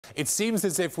it seems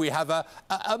as if we have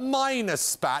a minor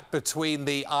spat between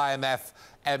the IMF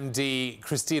MD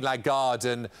Christine Lagarde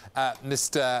and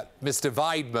Mr.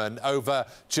 Weidmann over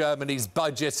Germany's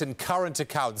budget and current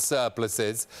account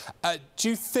surpluses. Do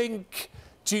you think,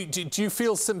 do you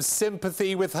feel some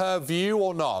sympathy with her view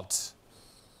or not?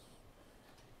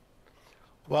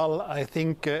 Well, I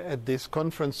think at this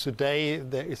conference today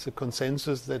there is a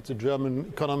consensus that the German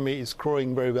economy is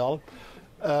growing very well.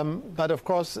 But of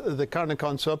course the current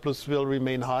account surplus will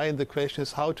remain high, and the question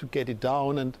is how to get it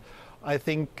down. And I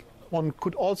think one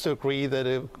could also agree that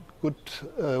a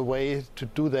good way to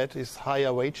do that is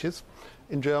higher wages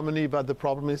in Germany, but the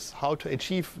problem is how to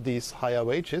achieve these higher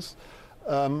wages.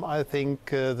 I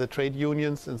think the trade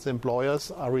unions and the employers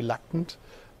are reluctant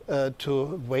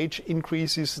to wage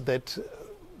increases that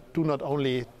do not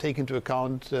only take into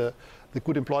account the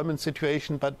good employment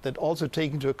situation, but that also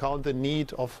take into account the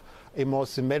need of a more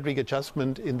symmetric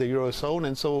adjustment in the Eurozone.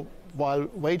 And so while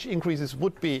wage increases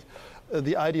would be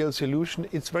the ideal solution,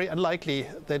 it's very unlikely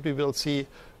that we will see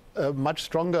much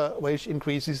stronger wage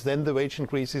increases than the wage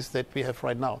increases that we have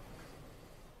right now.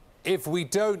 If we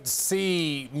don't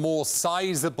see more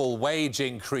sizable wage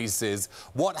increases,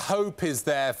 what hope is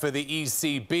there for the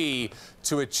ECB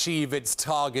to achieve its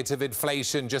target of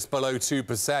inflation just below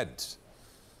 2%?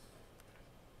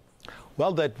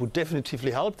 Well, that would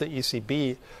definitively help the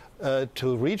ECB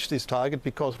to reach this target,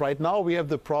 because right now we have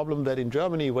the problem that in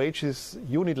Germany wages,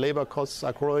 unit labor costs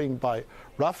are growing by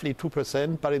roughly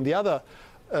 2%, but in the other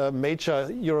major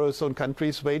Eurozone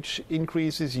countries, wage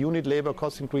increases, unit labor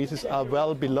cost increases are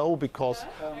well below, because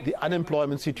the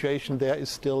unemployment situation there is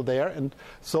still there. And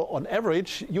so on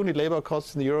average, unit labor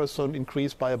costs in the Eurozone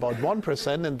increase by about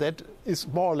 1%, and that is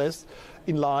more or less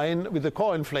in line with the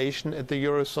core inflation at the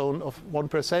Eurozone of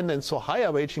 1%. And so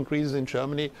higher wage increases in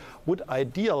Germany would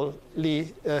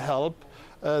ideally help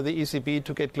the ECB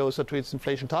to get closer to its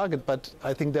inflation target. But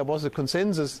I think there was a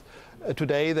consensus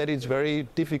today that it's very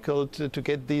difficult to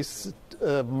get these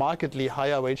markedly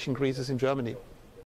higher wage increases in Germany.